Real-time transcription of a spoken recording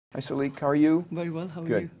Hi, Salik. How are you? Very well. How are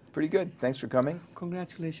Good. you? Pretty good. Thanks for coming.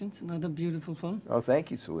 Congratulations. Another beautiful film. Oh,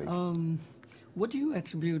 thank you, Salik. What do you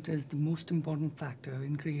attribute as the most important factor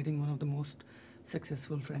in creating one of the most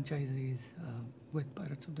successful franchises with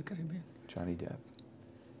Pirates of the Caribbean? Johnny Depp.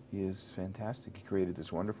 He is fantastic. He created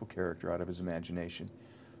this wonderful character out of his imagination.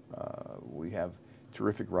 We have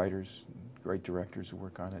terrific writers, great directors who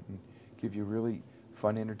work on it and give you really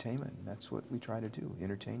fun entertainment. And that's what we try to do,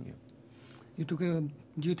 entertain you.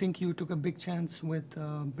 Do you think you took a big chance with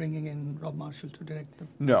bringing in Rob Marshall to direct the...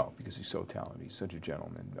 No, because he's so talented. He's such a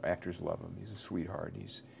gentleman. Actors love him. He's a sweetheart.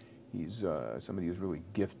 He's somebody who's really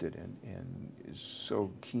gifted and is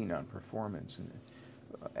so keen on performance. And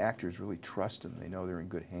actors really trust him. They know they're in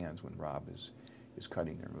good hands when Rob is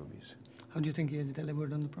cutting their movies. How do you think he has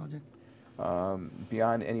delivered on the project?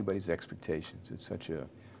 Beyond anybody's expectations. It's such a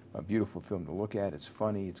beautiful film to look at. It's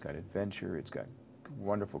funny. It's got adventure. It's got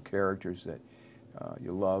wonderful characters that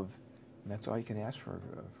you love, and that's all you can ask for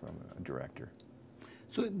from a director.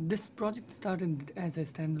 So this project started as a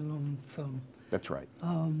standalone film. That's right.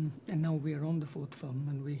 And now we are on the fourth film,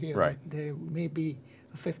 and we hear Right. that there may be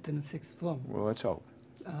a fifth and a sixth film. Well, let's hope.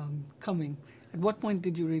 Coming. At what point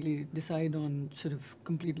did you really decide on sort of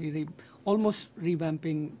completely almost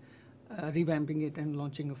revamping it and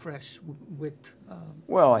launching afresh with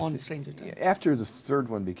on Stranger Tides? After the third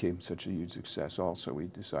one became such a huge success, also we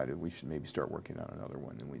decided we should maybe start working on another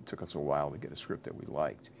one, and it took us a while to get a script that we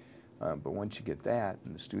liked. But once you get that,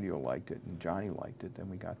 and the studio liked it, and Johnny liked it, then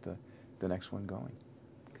we got the next one going.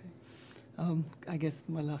 Okay. I guess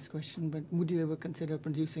my last question, but would you ever consider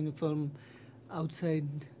producing a film outside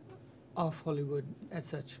of Hollywood as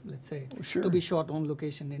such, let's say, Sure. to be shot on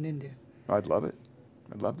location in India? I'd love it.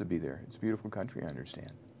 I'd love to be there. It's a beautiful country, I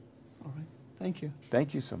understand. All right. Thank you.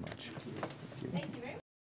 Thank you so much. Thank you very much.